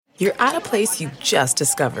you're at a place you just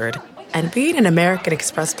discovered. And being an American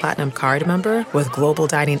Express Platinum card member with global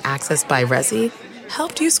dining access by Resy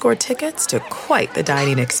helped you score tickets to quite the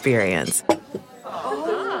dining experience.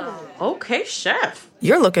 Oh, okay, chef.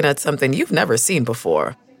 You're looking at something you've never seen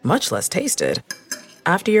before, much less tasted.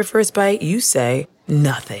 After your first bite, you say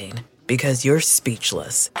nothing because you're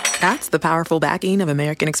speechless. That's the powerful backing of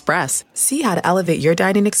American Express. See how to elevate your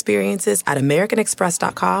dining experiences at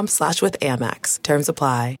americanexpress.com/withAmex. Terms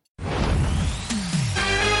apply.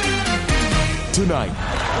 Tonight.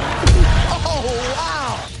 Oh,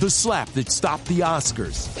 wow! The slap that stopped the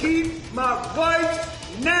Oscars. Keep my wife's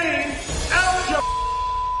name out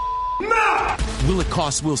your mouth! Will it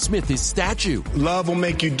cost Will Smith his statue? Love will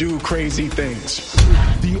make you do crazy things.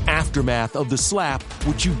 The aftermath of the slap,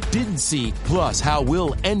 which you didn't see, plus how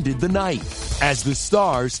Will ended the night as the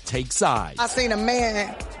stars take sides. I seen a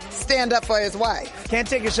man stand up for his wife. Can't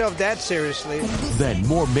take yourself that seriously. Then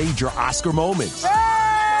more major Oscar moments.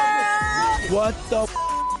 What the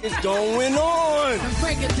is going on?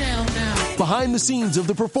 Break it down now. Behind the scenes of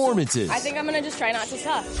the performances. I think I'm going to just try not to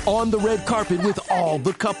suck. On the red carpet with all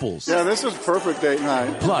the couples. Yeah, this is perfect date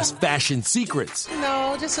night. Plus fashion secrets.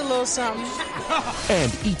 No, just a little something.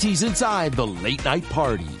 And ET's inside the late night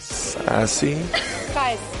parties. Sassy.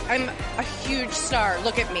 Guys, I'm a huge star.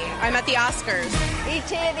 Look at me. I'm at the Oscars.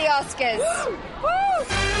 E.T. at the Oscars. Woo! Woo!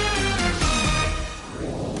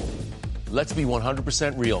 Let's be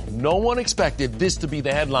 100% real. No one expected this to be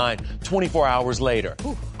the headline 24 hours later.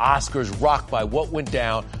 Oscars rocked by what went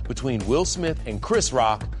down between Will Smith and Chris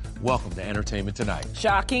Rock. Welcome to Entertainment Tonight.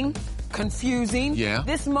 Shocking, confusing. Yeah.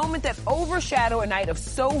 This moment that overshadowed a night of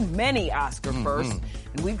so many Oscar firsts.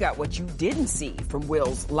 And we've got what you didn't see from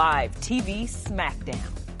Will's live TV smackdown.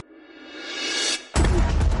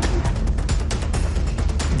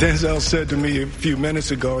 Denzel said to me a few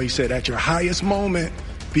minutes ago, he said, at your highest moment,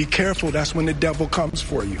 be careful, that's when the devil comes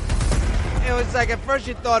for you. It was like at first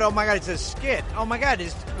you thought, oh my God, it's a skit. Oh my God,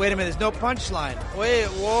 wait a minute, there's no punchline. Wait,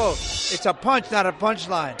 whoa, it's a punch, not a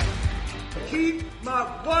punchline. Keep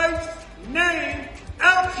my wife's name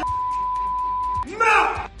out your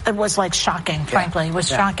mouth! It was like shocking, frankly. It was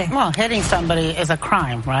shocking. Well, hitting somebody is a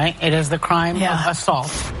crime, right? It is the crime of assault.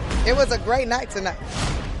 It was a great night tonight.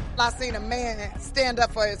 I seen a man stand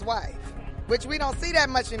up for his wife, which we don't see that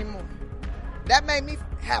much anymore. That made me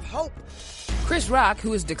have hope. Chris Rock,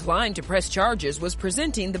 who has declined to press charges, was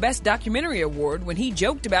presenting the Best Documentary Award when he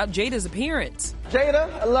joked about Jada's appearance. Jada,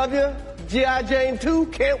 I love you. G.I. Jane 2,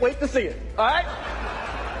 can't wait to see it. All right?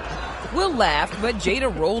 Will laughed, but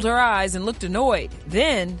Jada rolled her eyes and looked annoyed.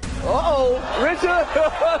 Then... Uh-oh, Richard!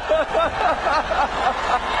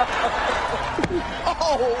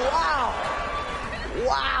 Oh, wow!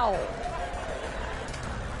 Wow!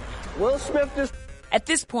 Will Smith just... At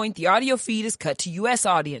this point, the audio feed is cut to U.S.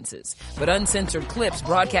 audiences, but uncensored clips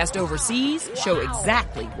broadcast overseas show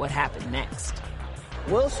exactly what happened next.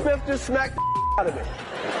 Will Smith just smacked the out of me.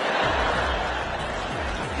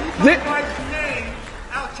 Keep my wife's name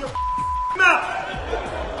out your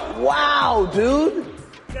mouth! Wow, dude!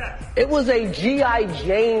 Yes. It was a G.I.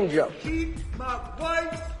 Jane joke. Keep my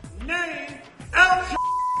wife's name out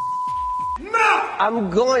your mouth! I'm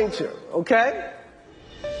going to, okay?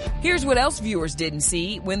 Here's what else viewers didn't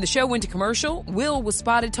see. When the show went to commercial, Will was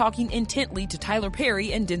spotted talking intently to Tyler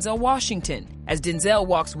Perry and Denzel Washington. As Denzel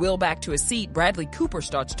walks Will back to his seat, Bradley Cooper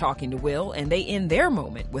starts talking to Will, and they end their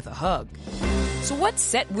moment with a hug. So what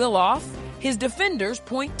set Will off? His defenders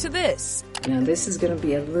point to this. Now this is going to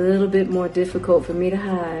be a little bit more difficult for me to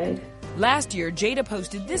hide. Last year, Jada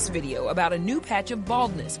posted this video about a new patch of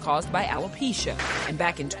baldness caused by alopecia. And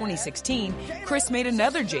back in 2016, Chris made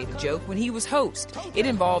another Jada joke when he was host. It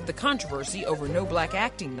involved the controversy over no black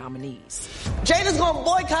acting nominees. Jada's gonna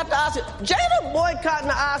boycott the Oscars. Jada boycotting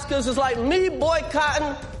the Oscars is like me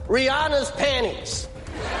boycotting Rihanna's panties.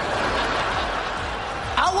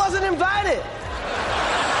 I wasn't invited.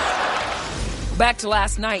 Back to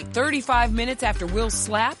last night, 35 minutes after Will's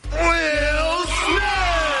slap. Will Smith!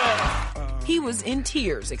 He was in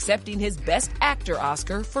tears accepting his Best Actor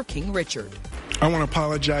Oscar for King Richard. I want to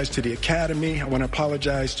apologize to the Academy. I want to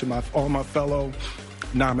apologize to all my fellow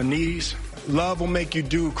nominees. Love will make you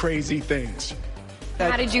do crazy things.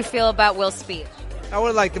 How did you feel about Will's speech? I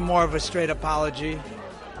would like more of a straight apology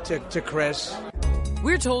to Chris.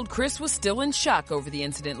 We're told Chris was still in shock over the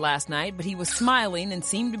incident last night, but he was smiling and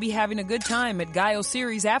seemed to be having a good time at Guy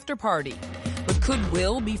Oseari's after party. But could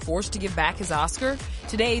Will be forced to give back his Oscar?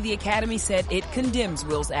 Today, the Academy said it condemns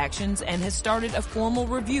Will's actions and has started a formal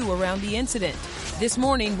review around the incident. This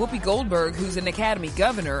morning, Whoopi Goldberg, who's an Academy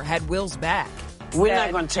governor, had Will's back. We're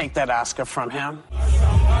not going to take that Oscar from him.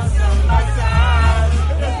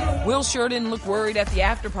 Will sure didn't look worried at the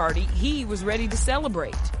after party. He was ready to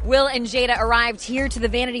celebrate. Will and Jada arrived here to the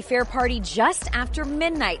Vanity Fair party just after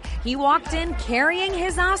midnight. He walked in carrying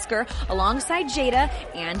his Oscar alongside Jada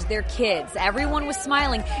and their kids. Everyone was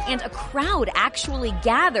smiling, and a crowd actually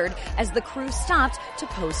gathered as the crew stopped to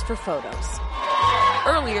pose for photos.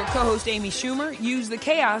 Earlier, co-host Amy Schumer used the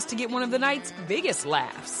chaos to get one of the night's biggest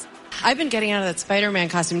laughs. I've been getting out of that Spider-Man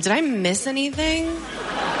costume. Did I miss anything?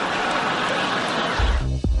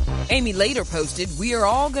 Amy later posted, "We are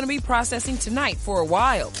all going to be processing tonight for a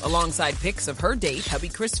while," alongside pics of her date, hubby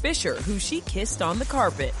Chris Fisher, who she kissed on the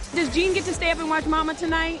carpet. Does Gene get to stay up and watch Mama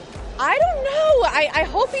tonight? I don't know. I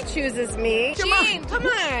hope he chooses me. Gene, come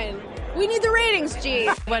on. We need the ratings, Gene.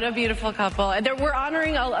 What a beautiful couple. We're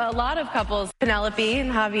honoring a lot of couples. Penelope and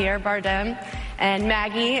Javier Bardem, and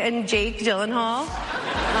Maggie and Jake Gyllenhaal.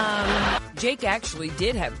 Jake actually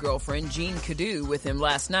did have girlfriend Jean Cadu with him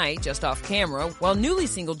last night, just off camera, while newly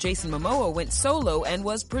single Jason Momoa went solo and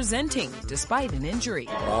was presenting, despite an injury.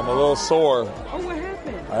 I'm a little sore. Oh, what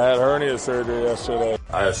happened? I had hernia surgery yesterday.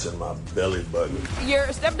 I just in my belly button.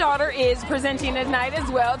 Your stepdaughter is presenting tonight as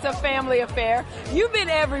well. It's a family affair. You've been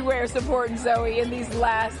everywhere supporting Zoe in these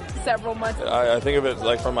last several months. I think of it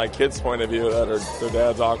like from my kids' point of view, that their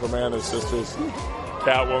dad's Aquaman, his sister's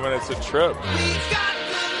Catwoman. It's a trip.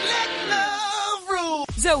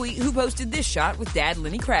 Zoe, who posted this shot with dad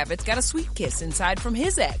Lenny Kravitz, got a sweet kiss inside from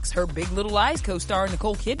his ex, her Big Little Lies co-star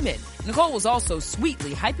Nicole Kidman. Nicole was also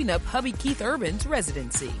sweetly hyping up hubby Keith Urban's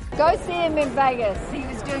residency. Go see him in Vegas. He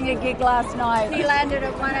was doing a gig last night. He landed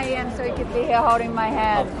at 1 a.m. so he could be here holding my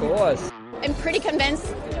hand. Of course. I'm pretty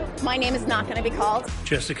convinced my name is not going to be called.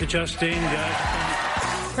 Jessica Chastain,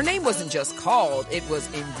 guys. Her name wasn't just called, it was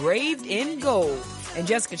engraved in gold. And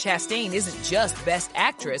Jessica Chastain isn't just Best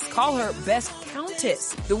Actress, call her Best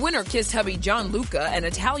Countess. The winner kissed hubby Gianluca, an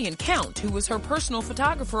Italian count who was her personal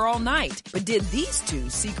photographer all night. But did these two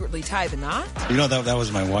secretly tie the knot? You know, that was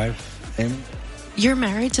my wife, Amy. You're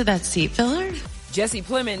married to that seat filler? Jesse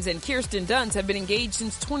Plemons and Kirsten Dunst have been engaged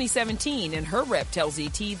since 2017, and her rep tells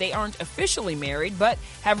ET they aren't officially married, but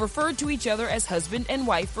have referred to each other as husband and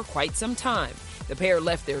wife for quite some time. The pair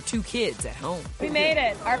left their 2 kids at home. We made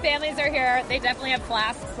it. Our families are here. They definitely have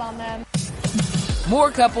flasks on them.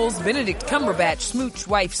 More couples, Benedict Cumberbatch smooched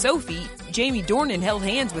wife Sophie. Jamie Dornan held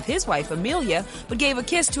hands with his wife Amelia, but gave a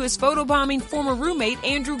kiss to his photobombing former roommate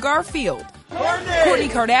Andrew Garfield. Kourtney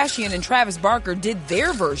Kardashian and Travis Barker did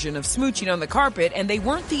their version of smooching on the carpet, and they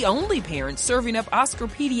weren't the only parents serving up Oscar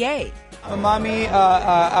PDA. Mommy,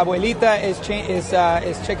 abuelita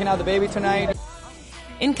is checking out the baby tonight.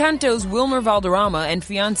 Encanto's Wilmer Valderrama and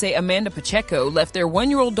fiancée Amanda Pacheco left their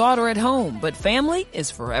 1-year-old daughter at home, but family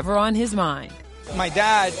is forever on his mind. My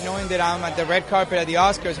dad, knowing that I'm at the red carpet at the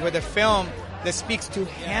Oscars with a film that speaks to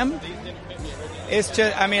him, it's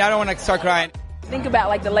just, I don't want to start crying. Think about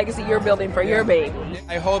like the legacy you're building for your baby.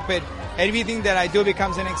 I hope everything that I do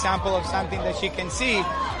becomes an example of something that she can see.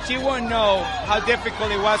 She won't know how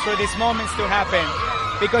difficult it was for these moments to happen,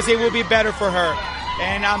 because it will be better for her.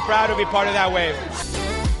 And I'm proud to be part of that wave.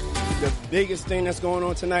 The biggest thing that's going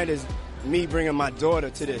on tonight is me bringing my daughter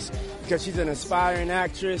to this, because she's an aspiring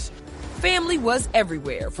actress. Family was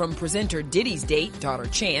everywhere, from presenter Diddy's date, daughter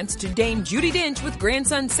Chance, to Dame Judi Dench with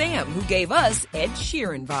grandson Sam, who gave us Ed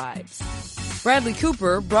Sheeran vibes. Bradley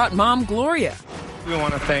Cooper brought mom Gloria. We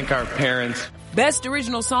want to thank our parents. Best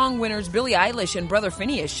Original Song winners Billie Eilish and Brother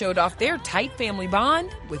Phineas showed off their tight family bond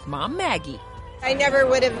with Mom Maggie. I never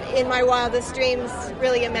would have, in my wildest dreams,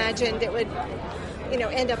 really imagined it would,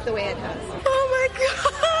 end up the way it has. Oh my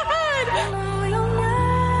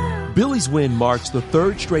God! Billie's win marks the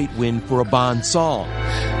 3rd straight win for a Bond song.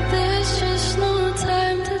 There's just no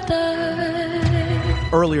time to die.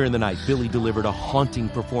 Earlier in the night, Billie delivered a haunting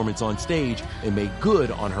performance on stage and made good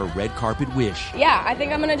on her red carpet wish. Yeah, I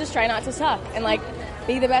think I'm going to just try not to suck and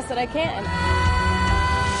be the best that I can.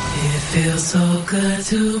 It feels so good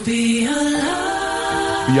to be alive.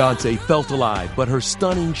 Beyonce felt alive, but her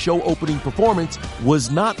stunning show-opening performance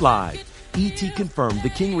was not live. E.T. confirmed the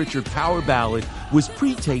King Richard Power Ballad was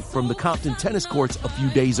pre-taped from the Compton tennis courts a few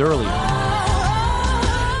days earlier.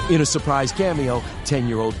 In a surprise cameo,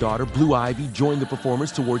 10-year-old daughter Blue Ivy joined the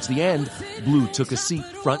performers towards the end. Blue took a seat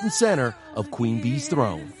front and center of Queen Bee's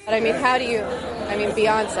throne. How do you,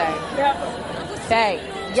 Beyonce. Say,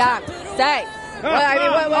 yeah, say.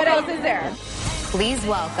 What else is there? Please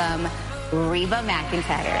welcome Reba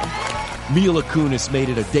McEntire. Mila Kunis made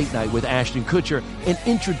it a date night with Ashton Kutcher and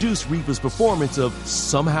introduced Reba's performance of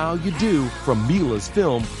Somehow You Do from Mila's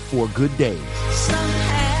film 4 Good Days.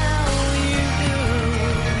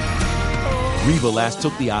 Reba last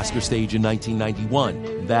took the Oscar stage in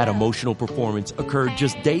 1991. that emotional performance occurred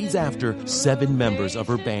just days after 7 members of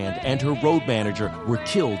her band and her road manager were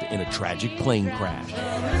killed in a tragic plane crash.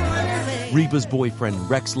 Reba's boyfriend,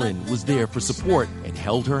 Rex Lynn, was there for support and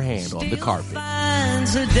held her hand on the carpet.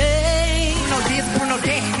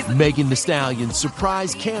 Megan Thee Stallion's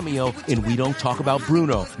surprise cameo in We Don't Talk About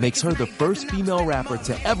Bruno makes her the first female rapper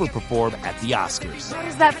to ever perform at the Oscars. How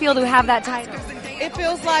does that feel to have that title? It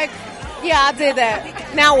feels like, yeah, I did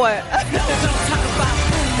that. Now what?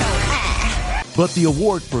 But the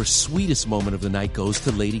award for sweetest moment of the night goes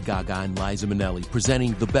to Lady Gaga and Liza Minnelli,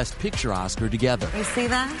 presenting the Best Picture Oscar together. You see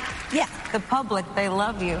that? Yeah. The public, they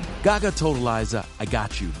love you. Gaga told Liza, "I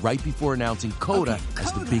got you," right before announcing Coda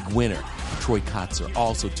as the big winner. Troy Kotsur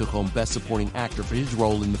also took home Best Supporting Actor for his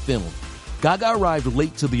role in the film. Gaga arrived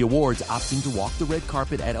late to the awards, opting to walk the red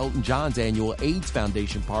carpet at Elton John's annual AIDS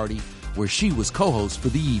Foundation party, where she was co-host for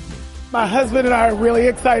the evening. My husband and I are really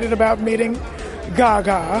excited about meeting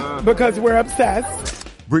Gaga because we're obsessed.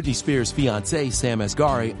 Britney Spears' fiancé, Sam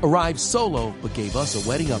Asghari, arrived solo but gave us a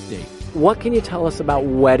wedding update. What can you tell us about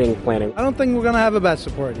wedding planning? I don't think we're going to have a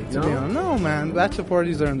bachelor party, to be honest. No, man. Bachelor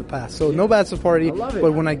parties are in the past. So no bachelor party. I love it.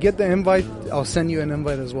 But when I get the invite, I'll send you an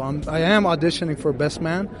invite as well. I am auditioning for Best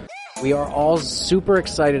Man. We are all super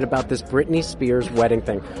excited about this Britney Spears wedding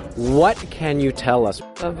thing. What can you tell us?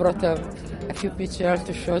 I brought a few pictures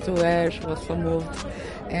to show to her. She was so moved.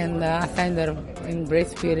 And I find her in great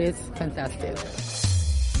spirits. Fantastic.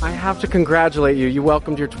 I have to congratulate you. You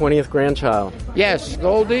welcomed your 20th grandchild. Yes,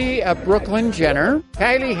 Goldie Brooklyn Jenner.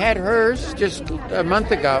 Kylie had hers just a month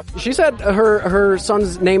ago. She said her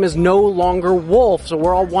son's name is no longer Wolf, so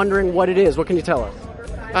we're all wondering what it is. What can you tell us?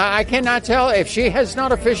 I cannot tell if she has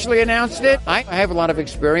not officially announced it. I have a lot of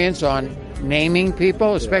experience on naming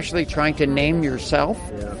people, especially trying to name yourself.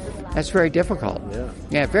 Yeah. That's very difficult.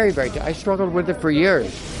 Yeah, very, very. I struggled with it for years.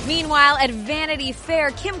 Meanwhile, at Vanity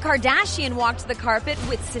Fair, Kim Kardashian walked the carpet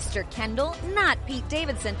with sister Kendall, not Pete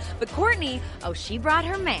Davidson, but Kourtney. Oh, she brought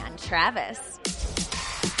her man, Travis.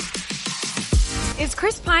 Is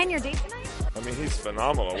Chris Pine your date tonight? I mean, he's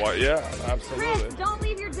phenomenal. What? Yeah, absolutely. Chris, don't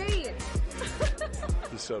leave your date.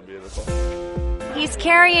 He's so beautiful. He's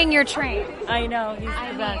carrying your train. I know, he's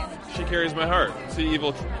the best. She carries my heart. It's the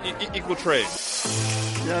equal trade.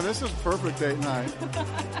 Yeah, this is perfect date night.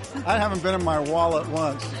 I haven't been in my wallet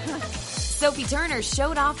once. Sophie Turner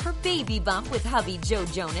showed off her baby bump with hubby Joe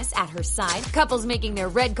Jonas at her side. Couples making their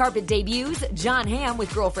red carpet debuts, John Hamm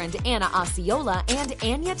with girlfriend Anna Osceola and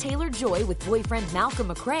Anya Taylor-Joy with boyfriend Malcolm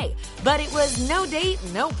McRae. But it was no date,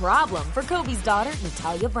 no problem for Kobe's daughter,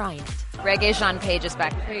 Natalia Bryant. Regé-Jean Page is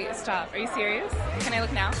back. Wait, stop. Are you serious? Can I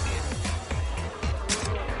look now?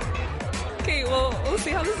 Okay, well, we'll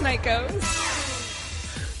see how this night goes.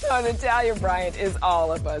 Oh, Natalia Bryant is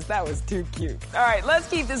all of us. That was too cute. All right, let's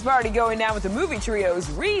keep this party going now with the movie trios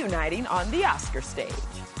reuniting on the Oscar stage.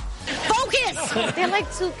 Focus! They're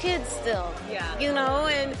like two kids still. Yeah. You know,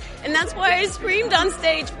 and that's why I screamed on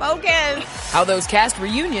stage, focus! How those cast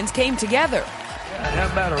reunions came together.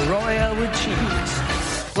 How about a Royale with cheese?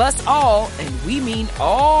 Plus all, and we mean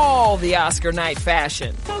all, the Oscar night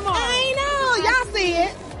fashion. Come on. I know, y'all see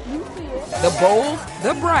it. The bold,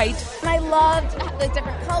 the bright. I loved the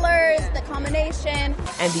different colors, the combination.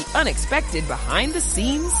 And the unexpected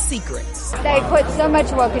behind-the-scenes secrets. They put so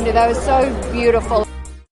much work into those, so beautiful.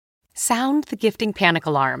 Sound the gifting panic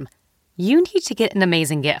alarm. You need to get an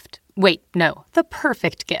amazing gift. Wait, no, the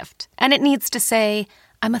perfect gift. And it needs to say,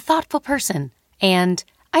 I'm a thoughtful person, and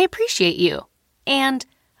I appreciate you, and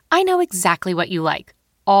I know exactly what you like,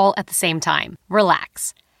 all at the same time.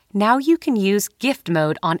 Relax. Now you can use gift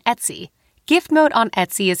mode on Etsy. Gift mode on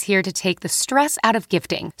Etsy is here to take the stress out of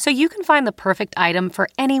gifting, so you can find the perfect item for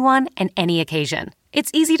anyone and any occasion.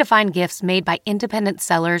 It's easy to find gifts made by independent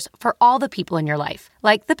sellers for all the people in your life,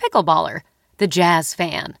 like the pickleballer, the jazz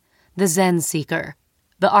fan, the Zen seeker,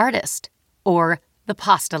 the artist, or the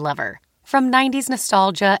pasta lover. From 90s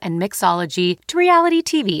nostalgia and mixology to reality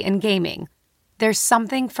TV and gaming, there's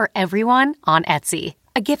something for everyone on Etsy.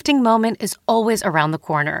 A gifting moment is always around the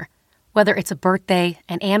corner. Whether it's a birthday,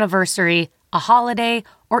 an anniversary, a holiday,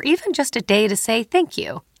 or even just a day to say thank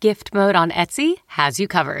you, Gift Mode on Etsy has you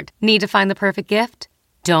covered. Need to find the perfect gift?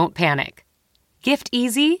 Don't panic. Gift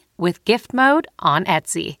easy with Gift Mode on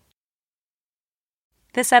Etsy.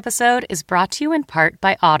 This episode is brought to you in part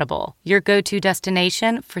by Audible, your go-to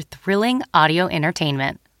destination for thrilling audio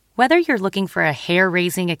entertainment. Whether you're looking for a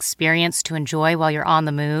hair-raising experience to enjoy while you're on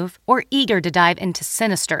the move, or eager to dive into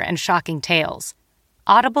sinister and shocking tales,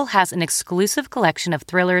 Audible has an exclusive collection of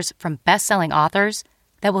thrillers from best-selling authors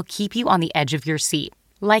that will keep you on the edge of your seat,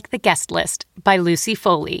 like The Guest List by Lucy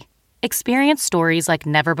Foley. Experience stories like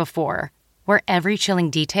never before, where every chilling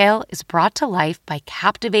detail is brought to life by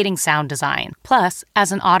captivating sound design. Plus,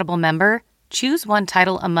 as an Audible member, choose one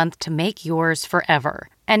title a month to make yours forever.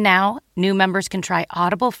 And now, new members can try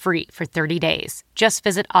Audible free for 30 days. Just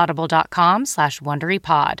visit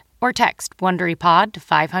audible.com/WonderyPod or text WonderyPod to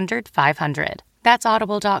 500-500. That's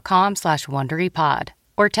audible.com/WonderyPod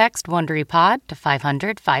or text WonderyPod to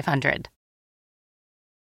 500-500.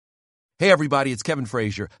 Hey, everybody, it's Kevin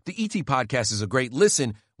Frazier. The ET Podcast is a great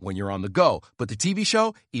listen when you're on the go, but the TV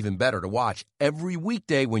show, even better to watch every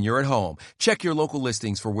weekday when you're at home. Check your local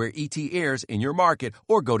listings for where ET airs in your market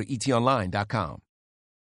or go to etonline.com.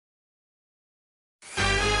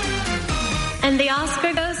 And the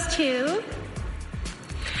Oscar goes to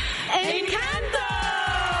Encanto!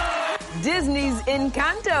 Disney's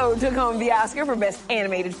Encanto took home the Oscar for Best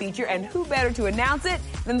Animated Feature, and who better to announce it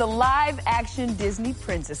than the live-action Disney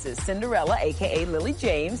princesses, Cinderella, a.k.a. Lily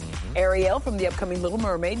James, Ariel from the upcoming Little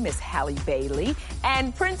Mermaid, Miss Halle Bailey,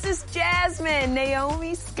 and Princess Jasmine,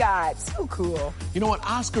 Naomi Scott. So cool. You know what?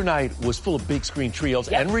 Oscar night was full of big-screen trios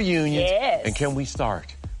and reunions. Yes. And can we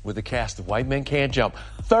start with the cast of White Men Can't Jump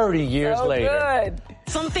 30 years later? Good.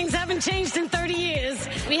 Some things haven't changed in 30 years.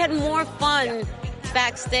 We had more fun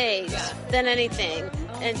backstage than anything.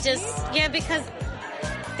 And because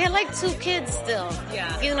they're like two kids still,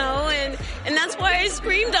 you know, and that's why I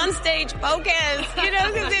screamed on stage, focus, you know,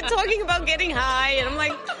 because they're talking about getting high, and I'm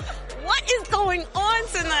like, what is going on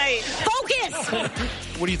tonight? Focus!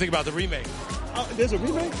 What do you think about the remake? There's a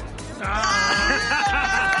remake?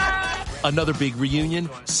 Another big reunion,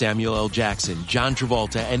 Samuel L. Jackson, John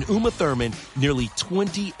Travolta, and Uma Thurman nearly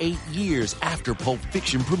 28 years after Pulp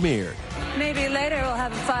Fiction premiered. Maybe later we'll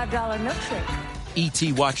have a $5 milkshake.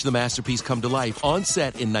 E.T. watched the masterpiece come to life on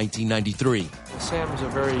set in 1993. Sam's a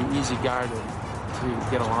very easy guy to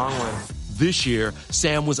get along with. This year,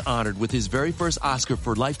 Sam was honored with his very first Oscar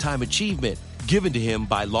for Lifetime Achievement, given to him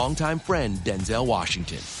by longtime friend Denzel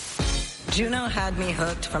Washington. Juno had me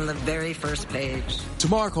hooked from the very first page. To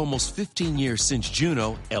mark almost 15 years since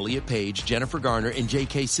Juno, Elliot Page, Jennifer Garner, and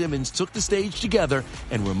J.K. Simmons took the stage together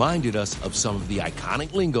and reminded us of some of the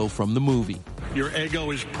iconic lingo from the movie. Your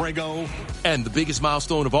ego is prego. And the biggest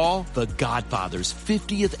milestone of all, The Godfather's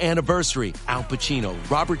 50th anniversary. Al Pacino,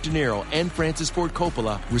 Robert De Niro, and Francis Ford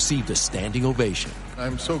Coppola received a standing ovation.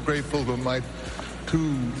 I'm so grateful to my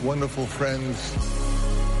two wonderful friends.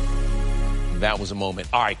 That was a moment.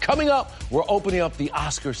 All right, coming up, we're opening up the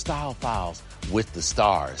Oscar style files with the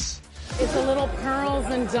stars. It's a little pearls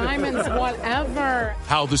and diamonds, whatever.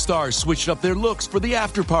 How the stars switched up their looks for the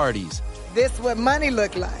after parties. This what money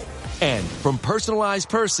look like. And from personalized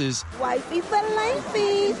purses, wifey for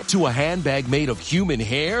lifey, to a handbag made of human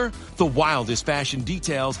hair, the wildest fashion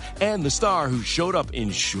details, and the star who showed up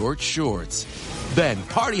in short shorts. Then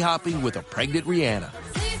party hopping with a pregnant Rihanna.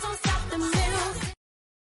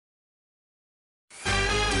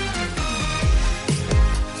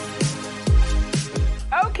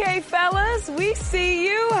 Okay, fellas, we see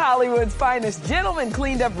you. Hollywood's finest gentlemen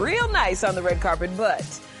cleaned up real nice on the red carpet, but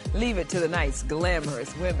leave it to the nice,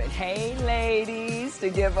 glamorous women. Hey, ladies, to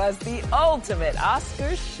give us the ultimate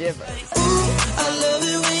Oscar shivers. I love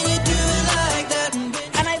it when you do it like that.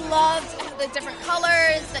 And I loved the different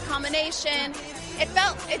colors, the combination.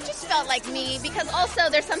 It just felt like me, because also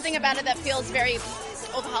there's something about it that feels very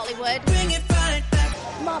old Hollywood. Bring it right back.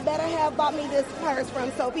 My better half bought me this purse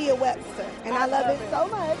from Sophia Webster, and I love it so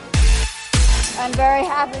much. I'm very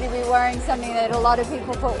happy to be wearing something that a lot of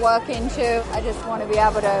people put work into. I just want to be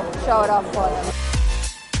able to show it off for them.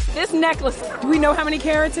 This necklace, do we know how many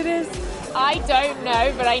carats it is? I don't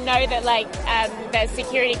know, but I know that, there's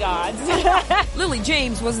security guards. Lily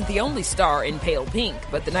James wasn't the only star in pale pink,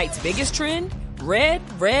 but the night's biggest trend? Red,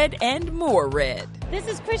 red, and more red. This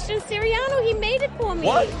is Christian Siriano. He made it for me.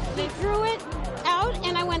 What? They drew it out,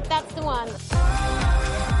 and I went, that's the one.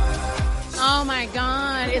 Oh my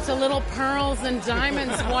God, it's a little pearls and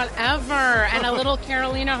diamonds, whatever, and a little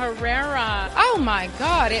Carolina Herrera. Oh my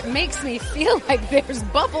God, it makes me feel like there's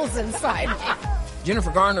bubbles inside me.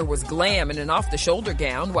 Jennifer Garner was glam in an off-the-shoulder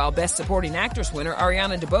gown, while Best Supporting Actress winner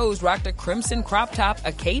Ariana DeBose rocked a crimson crop top,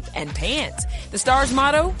 a cape, and pants. The star's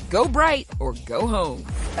motto, go bright or go home.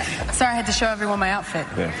 Sorry, I had to show everyone my outfit.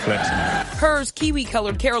 Yeah, flexing. Hers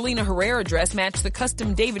kiwi-colored Carolina Herrera dress matched the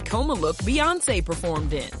custom David Coma look Beyonce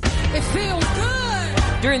performed in. It feels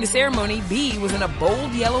good! During the ceremony, B was in a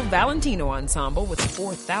bold yellow Valentino ensemble with a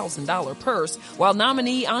 $4,000 purse, while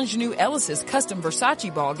nominee Ingenue Ellis's custom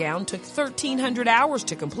Versace ball gown took 1,300 hours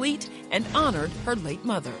to complete and honored her late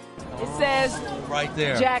mother. It says, right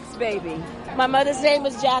there, Jack's baby. My mother's name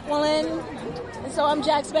was Jacqueline, and so I'm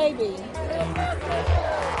Jack's baby.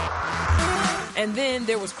 And then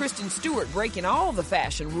there was Kristen Stewart breaking all the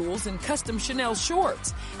fashion rules in custom Chanel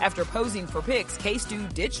shorts. After posing for pics, K-Stu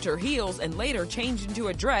ditched her heels and later changed into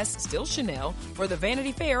a dress, still Chanel, for the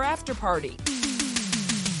Vanity Fair after party.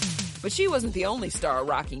 But she wasn't the only star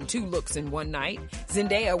rocking two looks in one night.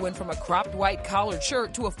 Zendaya went from a cropped white collared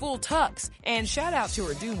shirt to a full tux. And shout out to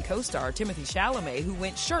her Dune co-star Timothée Chalamet, who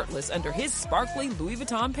went shirtless under his sparkly Louis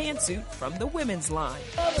Vuitton pantsuit from the women's line.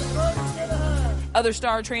 Other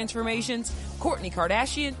star transformations: Kourtney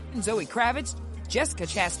Kardashian, Zoe Kravitz, Jessica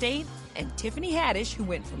Chastain, and Tiffany Haddish, who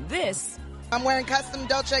went from this... I'm wearing custom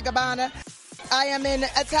Dolce & Gabbana. I am in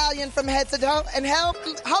Italian from head to toe, and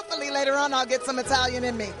hopefully later on I'll get some Italian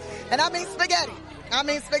in me. And I mean spaghetti.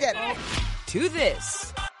 To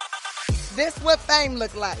this. This what fame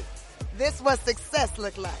look like. This what success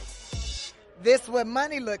look like. This what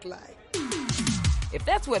money look like. If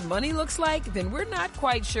that's what money looks like, then we're not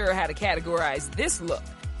quite sure how to categorize this look.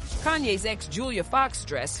 Kanye's ex Julia Fox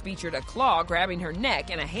dress featured a claw grabbing her neck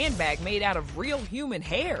and a handbag made out of real human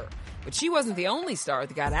hair. But she wasn't the only star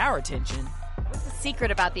that got our attention. What's the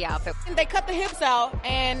secret about the outfit? They cut the hips out,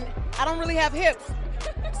 and I don't really have hips.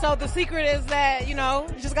 So the secret is that, you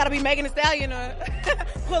just got to be Megan Thee Stallion to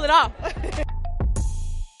pull it off.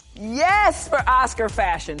 Yes, for Oscar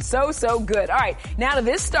fashion. So good. All right, now to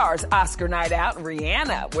this star's Oscar night out,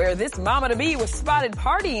 Rihanna, where this mama-to-be was spotted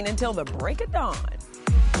partying until the break of dawn.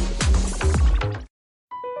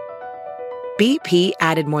 BP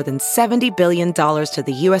added more than $70 billion to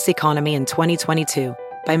the U.S. economy in 2022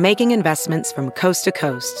 by making investments from coast to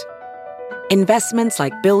coast. Investments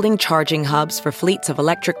like building charging hubs for fleets of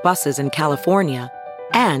electric buses in California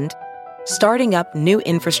and starting up new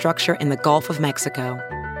infrastructure in the Gulf of Mexico.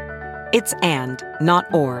 It's and, not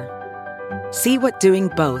or. See what doing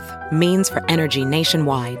both means for energy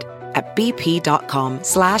nationwide at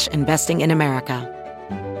bp.com/investing in America.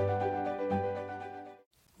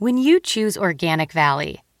 When you choose Organic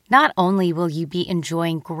Valley, not only will you be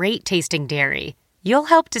enjoying great tasting dairy, you'll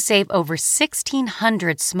help to save over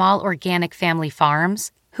 1,600 small organic family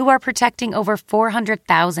farms who are protecting over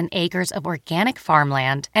 400,000 acres of organic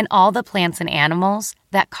farmland and all the plants and animals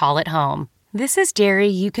that call it home. This is dairy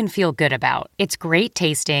you can feel good about. It's great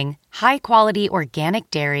tasting, high-quality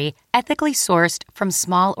organic dairy, ethically sourced from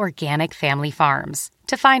small organic family farms.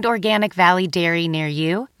 To find Organic Valley Dairy near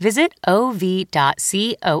you, visit ov.coop.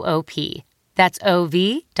 That's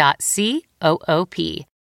ov.coop.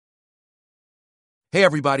 Hey,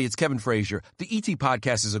 everybody, it's Kevin Frazier. The ET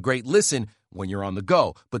Podcast is a great listen when you're on the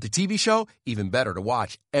go, but the TV show, even better to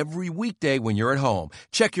watch every weekday when you're at home.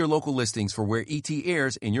 Check your local listings for where ET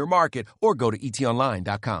airs in your market or go to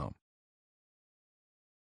etonline.com.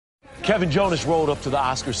 Kevin Jonas rolled up to the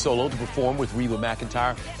Oscars solo to perform with Reba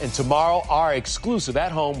McEntire. And tomorrow, our exclusive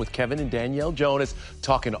At Home with Kevin and Danielle Jonas,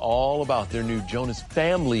 talking all about their new Jonas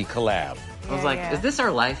Family collab. I was like, is this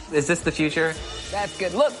our life? Is this the future? That's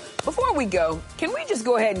good. Look, before we go, can we just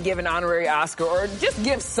go ahead and give an honorary Oscar or just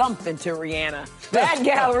give something to Rihanna? That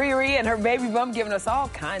gal Riri and her baby bump giving us all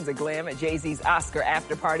kinds of glam at Jay-Z's Oscar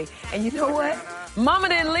after party. And you know what? Mama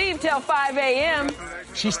didn't leave till 5 a.m.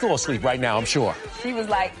 She's still asleep right now, I'm sure. She was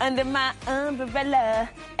like, under my umbrella,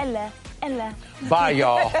 Ella. Bye,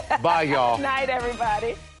 y'all. Bye, y'all. Night,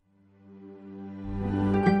 everybody.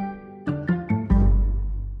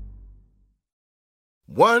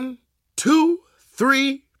 One, 2,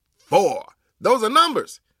 3, 4. Those are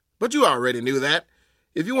numbers. But you already knew that.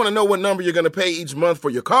 If you want to know what number you're going to pay each month for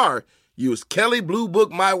your car, use Kelley Blue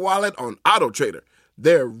Book My Wallet on AutoTrader.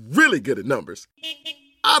 They're really good at numbers.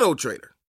 AutoTrader.